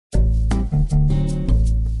Hi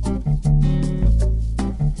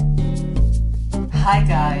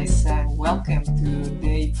guys, and welcome to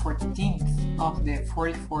day 14th of the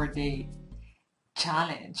 44-day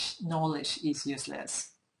challenge, Knowledge is Useless.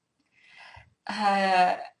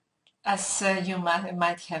 As you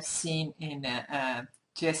might have seen in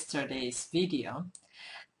yesterday's video,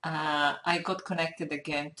 I got connected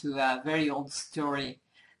again to a very old story,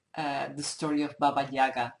 the story of Baba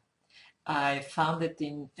Yaga. I found it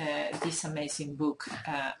in this amazing book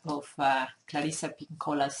of Clarissa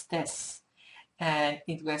Pincola's Tess. And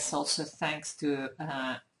it was also thanks to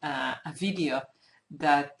a video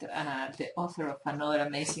that the author of another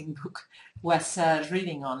amazing book was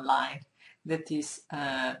reading online. That is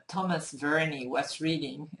Thomas Verney was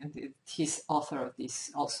reading, and he's author of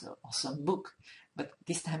this also awesome book. But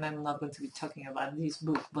this time I'm not going to be talking about this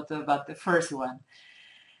book, but about the first one.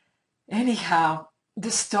 Anyhow, the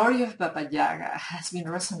story of Baba Yaga has been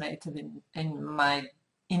resonating in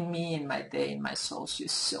me, in my day, in my soul,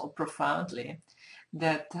 just so profoundly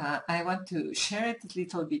that I want to share it a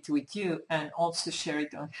little bit with you and also share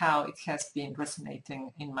it on how it has been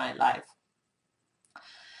resonating in my life.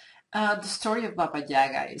 The story of Baba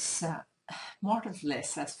Yaga is more or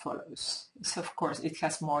less as follows. So of course, it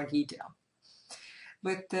has more detail.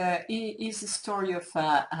 But it is a story of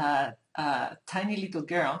a tiny little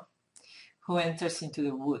girl who enters into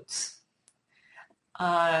the woods.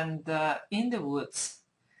 And in the woods,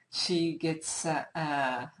 she gets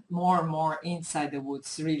more and more inside the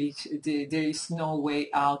woods. Really, there is no way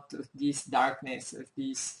out of this darkness, of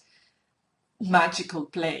this magical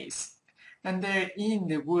place. And there in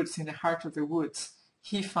the woods, in the heart of the woods,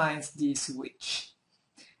 he finds this witch.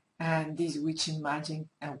 And this witch, imagine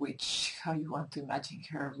a witch, how you want to imagine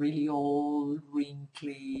her, really old,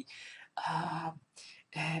 wrinkly,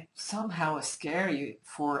 somehow scary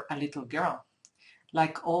for a little girl.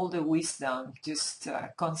 Like all the wisdom just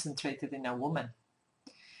concentrated in a woman.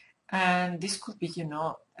 And this could be,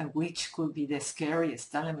 a witch could be the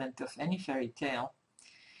scariest element of any fairy tale.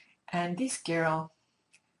 And this girl,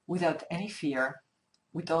 without any fear,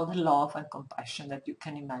 with all the love and compassion that you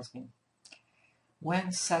can imagine,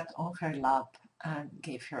 went, sat on her lap and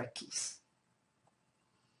gave her a kiss.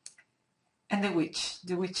 And the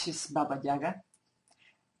witch is Baba Yaga,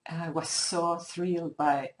 was so thrilled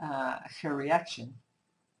by her reaction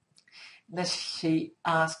that she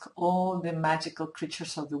asked all the magical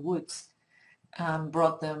creatures of the woods and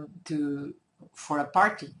brought them for a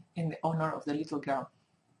party in the honor of the little girl.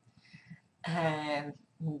 And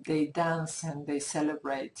they dance and they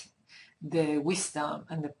celebrate the wisdom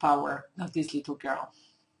and the power of this little girl.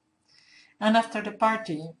 And after the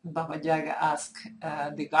party, Baba Yaga asked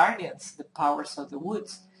the guardians, the powers of the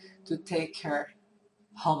woods, to take her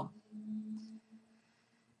home.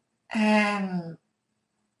 And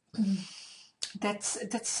that's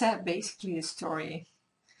basically the story.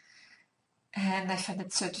 And I find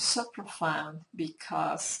it so profound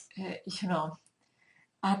because,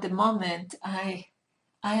 at the moment I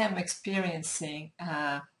am experiencing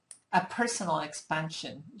a personal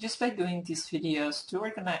expansion just by doing these videos,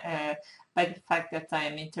 by the fact that I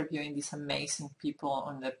am interviewing these amazing people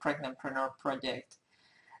on the Pregnantpreneur project.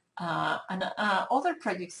 And other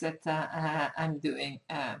projects that I'm doing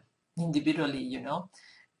individually,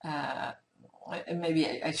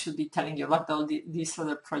 maybe I should be telling you about all these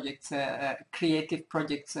other projects, creative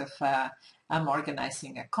projects of I'm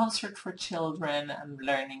organizing a concert for children. I'm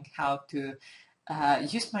learning how to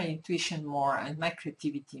use my intuition more and my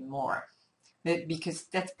creativity more, because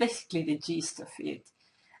that's basically the gist of it.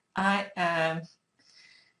 I am,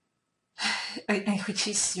 which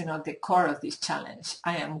is, the core of this challenge.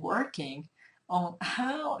 I am working on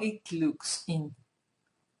how it looks in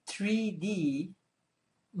 3D,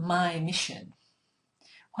 my mission.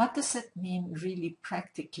 What does it mean really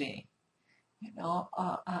practically?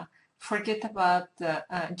 Forget about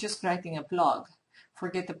just writing a blog.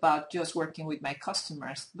 Forget about just working with my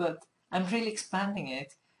customers, but I'm really expanding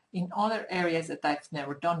it in other areas that I've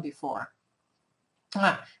never done before.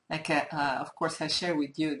 Of course, I share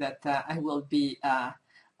with you that I will be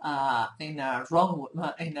in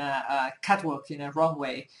a catwalk, in a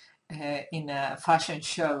runway, in a fashion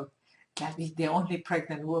show. I'll be the only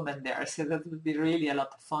pregnant woman there, so that would be really a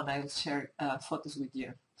lot of fun. I will share photos with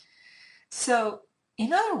you. So,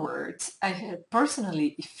 in other words, I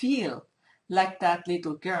personally feel like that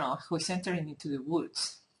little girl who is entering into the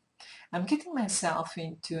woods. I'm getting myself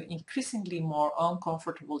into increasingly more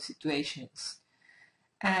uncomfortable situations.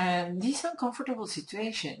 And these uncomfortable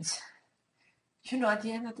situations, at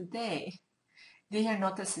the end of the day, they are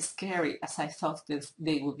not as scary as I thought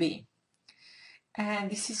they would be.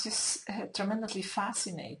 And this is just tremendously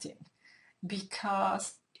fascinating.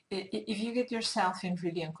 because if you get yourself in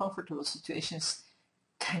really uncomfortable situations,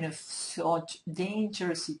 kind of such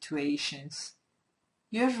dangerous situations,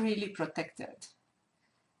 you're really protected.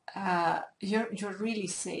 You're really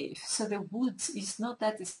safe. So the woods is not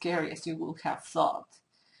that scary as you would have thought.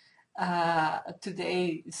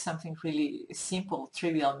 Today, something really simple,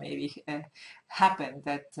 trivial, maybe happened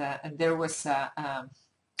that there was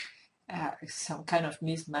some kind of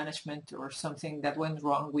mismanagement or something that went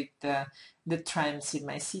wrong with the trams in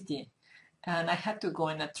my city, and I had to go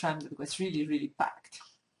in a tram that was really, really packed.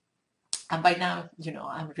 And by now,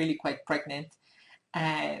 I'm really quite pregnant,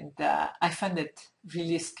 and I found it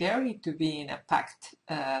really scary to be in a packed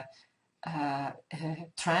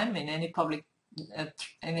tram in any public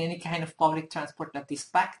in any kind of public transport that is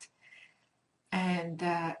packed. And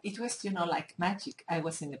it was, like magic. I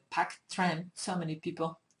was in a packed tram, so many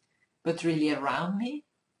people, but really around me,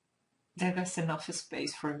 there was enough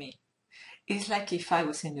space for me. It's like if I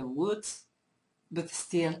was in the woods, but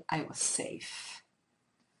still I was safe.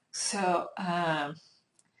 So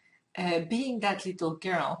being that little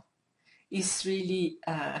girl is really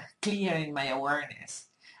clear in my awareness.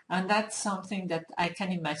 And that's something that I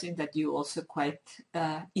can imagine that you also quite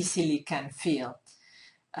easily can feel.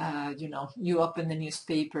 You open the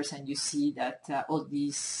newspapers and you see that all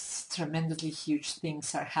these tremendously huge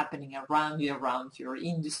things are happening around you, around your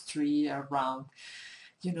industry, around,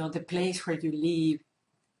 the place where you live,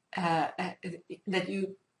 that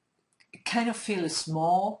you kind of feel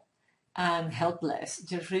small and helpless,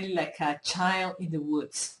 just really like a child in the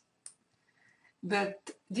woods.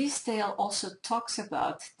 But this tale also talks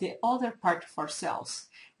about the other part of ourselves,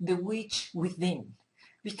 the witch within.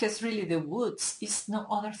 Because really the woods is no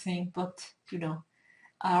other thing but,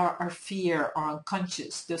 our fear, our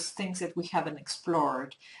unconscious, those things that we haven't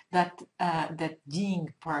explored, that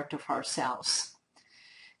yin part of ourselves.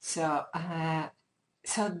 So that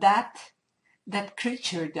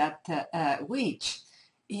creature, that witch,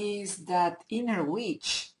 is that inner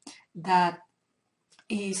witch that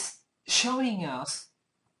is showing us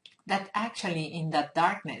that actually in that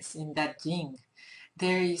darkness, in that yin,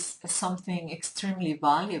 there is something extremely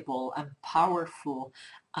valuable and powerful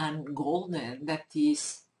and golden that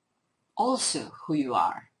is also who you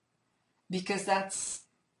are. Because that's,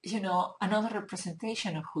 another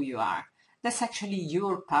representation of who you are. That's actually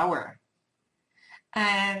your power.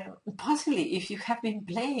 And possibly if you have been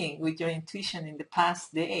playing with your intuition in the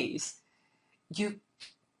past days, you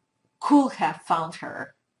could have found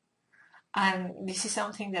her. And this is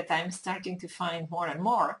something that I'm starting to find more and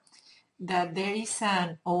more, that there is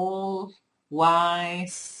an old,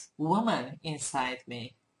 wise woman inside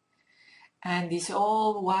me. And this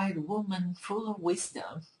old, wise woman, full of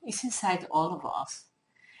wisdom, is inside all of us.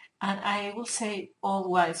 And I will say old,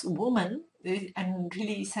 wise woman, and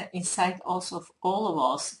really is inside also of all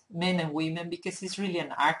of us, men and women, because it's really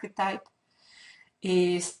an archetype,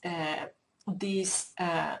 is this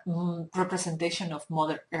representation of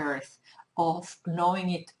Mother Earth, of knowing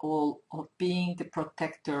it all, of being the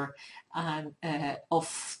protector and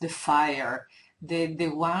of the fire, the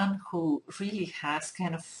one who really has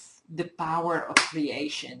kind of the power of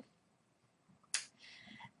creation.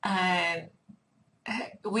 And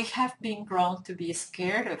we have been grown to be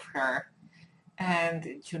scared of her.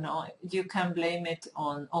 And, you can blame it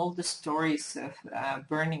on all the stories of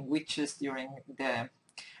burning witches during the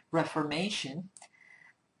Reformation.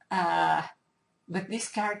 But this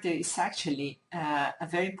character is actually a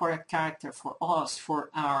very important character for us, for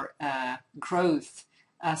our growth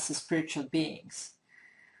as spiritual beings.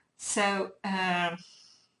 So, and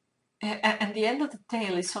the end of the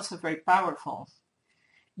tale is also very powerful.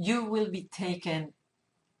 You will be taken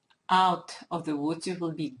out of the woods, you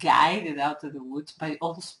will be guided out of the woods by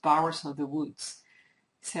all those powers of the woods.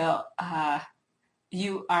 So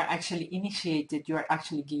you are actually initiated, you are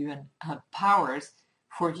actually given powers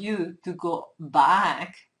for you to go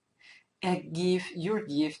back and give your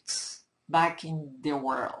gifts back in the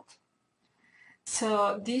world.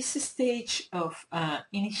 So this stage of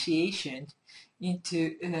initiation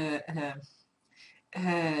into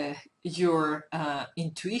your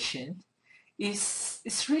intuition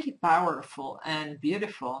is really powerful and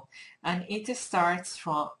beautiful, and it starts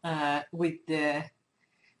from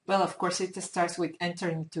of course it starts with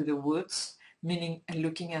entering to the woods, meaning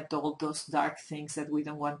looking at all those dark things that we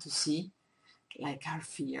don't want to see, like our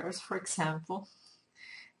fears, for example.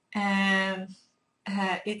 And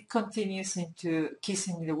it continues into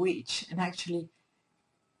kissing the witch and actually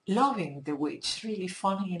loving the witch, really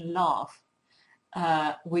falling in love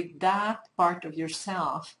with that part of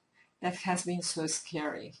yourself that has been so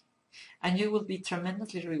scary. And you will be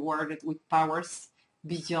tremendously rewarded with powers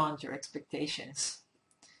beyond your expectations.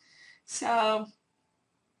 So,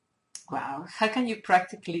 wow, how can you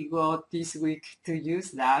practically go this week to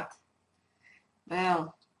use that?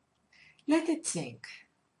 Well, let it sink.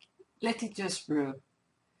 Let it just brew.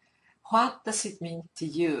 What does it mean to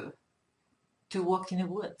you to walk in the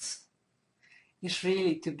woods? It's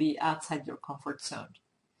really to be outside your comfort zone.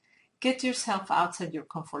 Get yourself outside your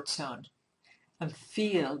comfort zone and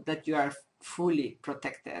feel that you are fully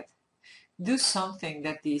protected. Do something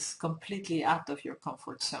that is completely out of your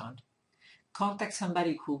comfort zone. Contact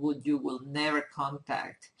somebody who you will never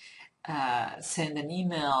contact. Send an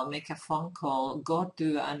email, make a phone call, go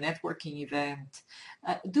to a networking event.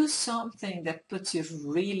 Do something that puts you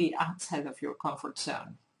really outside of your comfort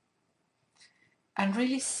zone. And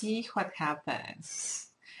really see what happens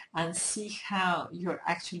and see how you're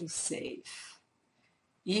actually safe.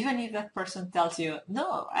 Even if that person tells you,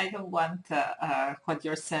 no, I don't want what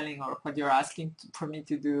you're selling or what you're asking for me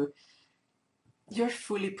to do, you're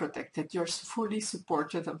fully protected, you're fully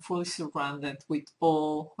supported and fully surrounded with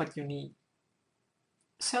all what you need.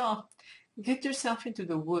 So get yourself into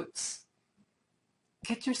the woods.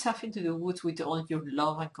 Get yourself into the woods with all your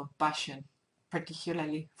love and compassion,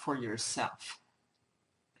 particularly for yourself.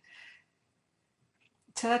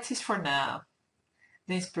 So that's it for now.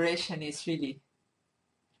 The inspiration is really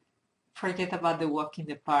forget about the walk in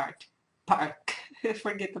the park.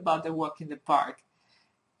 Forget about the walk in the park.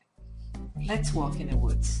 Let's walk in the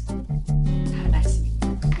woods. Have a nice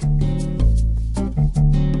evening.